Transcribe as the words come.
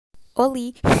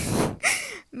Oli,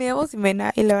 me llamo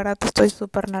Ximena y la verdad estoy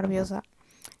súper nerviosa.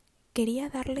 Quería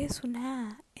darles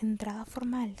una entrada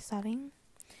formal, ¿saben?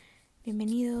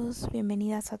 Bienvenidos,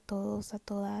 bienvenidas a todos, a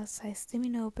todas a este mi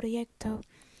nuevo proyecto.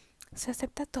 Se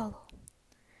acepta todo,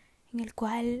 en el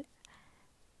cual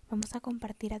vamos a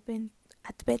compartir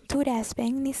aventuras,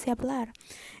 ven, ni sé hablar,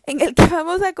 en el que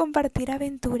vamos a compartir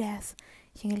aventuras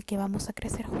y en el que vamos a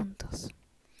crecer juntos.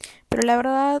 Pero la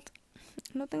verdad,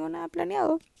 no tengo nada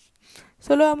planeado.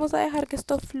 Solo vamos a dejar que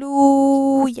esto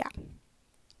fluya.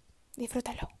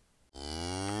 Disfrútalo.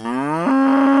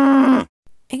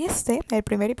 En el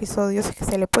primer episodio, si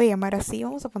se le puede llamar así,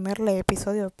 vamos a ponerle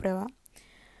episodio de prueba.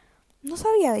 No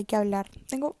sabía de qué hablar.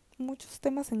 Tengo muchos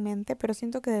temas en mente, pero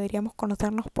siento que deberíamos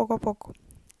conocernos poco a poco.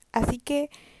 Así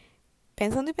que,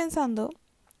 pensando y pensando,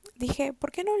 dije,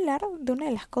 ¿por qué no hablar de una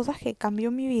de las cosas que cambió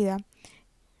mi vida?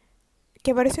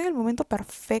 Que apareció en el momento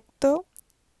perfecto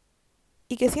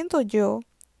y que siento yo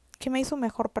que me hizo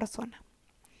mejor persona.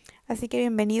 Así que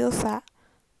bienvenidos a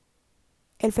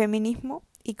el feminismo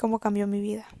y cómo cambió mi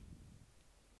vida.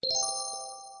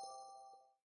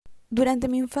 Durante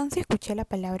mi infancia escuché la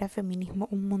palabra feminismo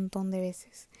un montón de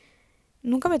veces.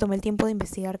 Nunca me tomé el tiempo de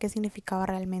investigar qué significaba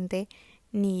realmente,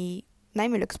 ni nadie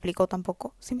me lo explicó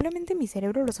tampoco. Simplemente mi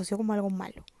cerebro lo asoció como algo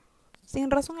malo,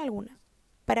 sin razón alguna.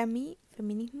 Para mí,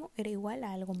 feminismo era igual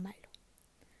a algo malo.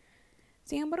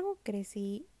 Sin embargo,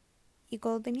 crecí y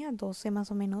cuando tenía 12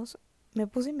 más o menos, me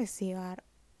puse a investigar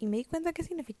y me di cuenta qué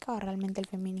significaba realmente el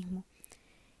feminismo.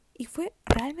 Y fue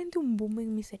realmente un boom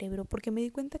en mi cerebro porque me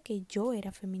di cuenta que yo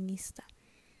era feminista,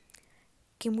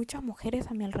 que muchas mujeres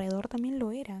a mi alrededor también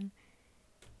lo eran.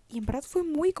 Y en verdad fue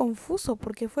muy confuso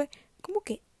porque fue como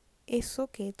que eso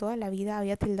que toda la vida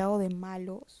había tildado de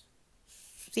malos,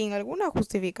 sin alguna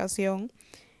justificación,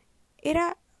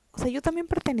 era, o sea, yo también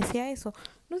pertenecía a eso.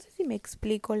 No sé si me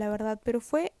explico la verdad, pero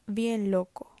fue bien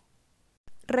loco.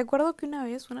 Recuerdo que una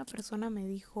vez una persona me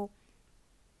dijo,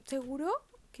 ¿seguro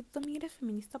que tú también eres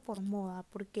feminista por moda?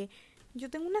 Porque yo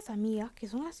tengo unas amigas que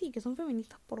son así, que son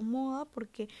feministas por moda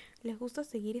porque les gusta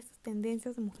seguir estas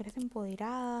tendencias de mujeres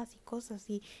empoderadas y cosas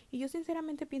así. Y yo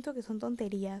sinceramente pienso que son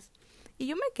tonterías. Y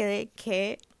yo me quedé,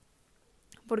 ¿qué?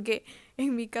 Porque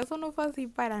en mi caso no fue así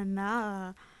para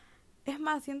nada. Es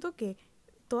más, siento que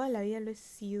toda la vida lo he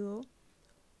sido,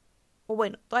 o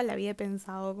bueno, toda la vida he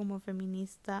pensado como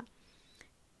feminista.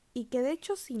 Y que de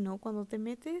hecho si no, cuando te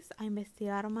metes a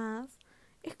investigar más,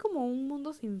 es como un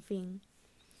mundo sin fin.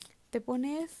 Te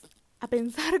pones a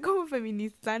pensar como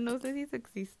feminista, no sé si eso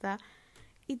exista,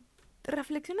 y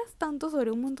reflexionas tanto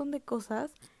sobre un montón de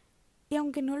cosas, y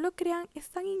aunque no lo crean, es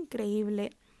tan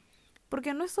increíble,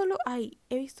 porque no es solo, ay,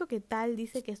 he visto que tal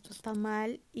dice que esto está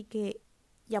mal, y que,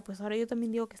 ya, pues ahora yo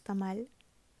también digo que está mal.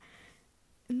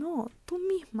 No, tú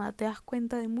misma te das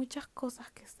cuenta de muchas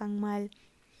cosas que están mal,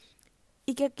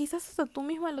 y que quizás hasta tú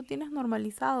misma lo tienes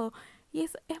normalizado, y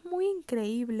es muy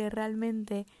increíble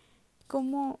realmente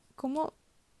cómo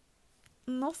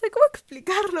no sé cómo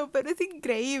explicarlo, pero es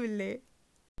increíble.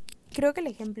 Creo que el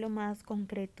ejemplo más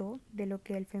concreto de lo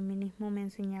que el feminismo me ha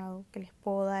enseñado que les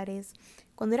puedo dar es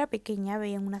cuando era pequeña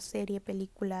veía en una serie,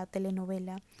 película,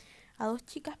 telenovela a dos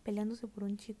chicas peleándose por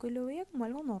un chico y lo veía como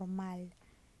algo normal,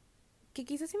 que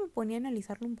quizás si me ponía a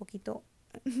analizarlo un poquito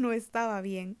no estaba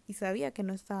bien y sabía que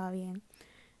no estaba bien,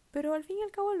 pero al fin y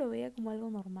al cabo lo veía como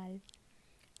algo normal.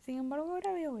 Sin embargo,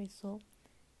 ahora veo eso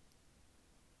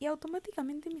y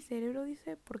automáticamente mi cerebro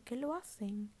dice, ¿por qué lo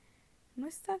hacen? No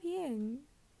está bien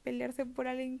pelearse por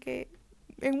alguien que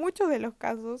en muchos de los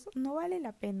casos no vale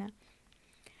la pena.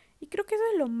 Y creo que eso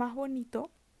es lo más bonito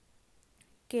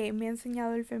que me ha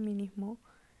enseñado el feminismo,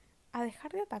 a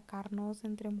dejar de atacarnos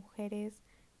entre mujeres,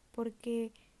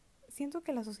 porque siento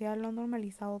que la sociedad lo ha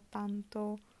normalizado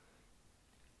tanto.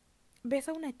 Ves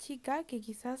a una chica que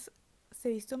quizás se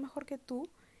vistió mejor que tú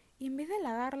y en vez de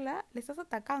halagarla, le estás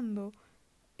atacando.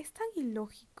 Es tan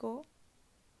ilógico,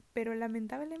 pero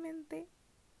lamentablemente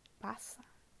pasa.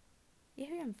 Y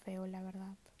es bien feo, la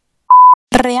verdad.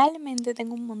 Realmente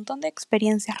tengo un montón de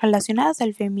experiencias relacionadas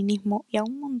al feminismo y a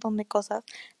un montón de cosas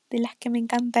de las que me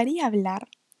encantaría hablar.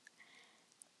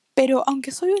 Pero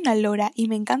aunque soy una lora y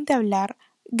me encanta hablar,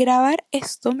 grabar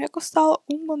esto me ha costado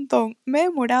un montón, me he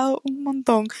demorado un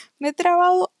montón, me he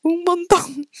trabado un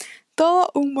montón,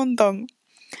 todo un montón.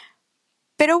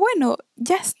 Pero bueno,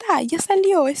 ya está, ya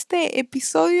salió este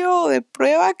episodio de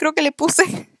prueba, creo que le puse.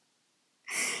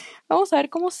 Vamos a ver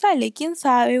cómo sale. Quién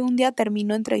sabe, un día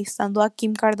termino entrevistando a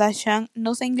Kim Kardashian.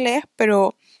 No sé inglés,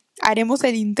 pero haremos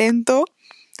el intento.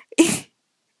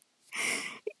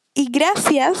 Y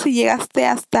gracias si llegaste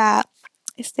hasta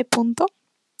este punto.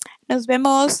 Nos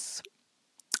vemos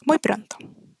muy pronto.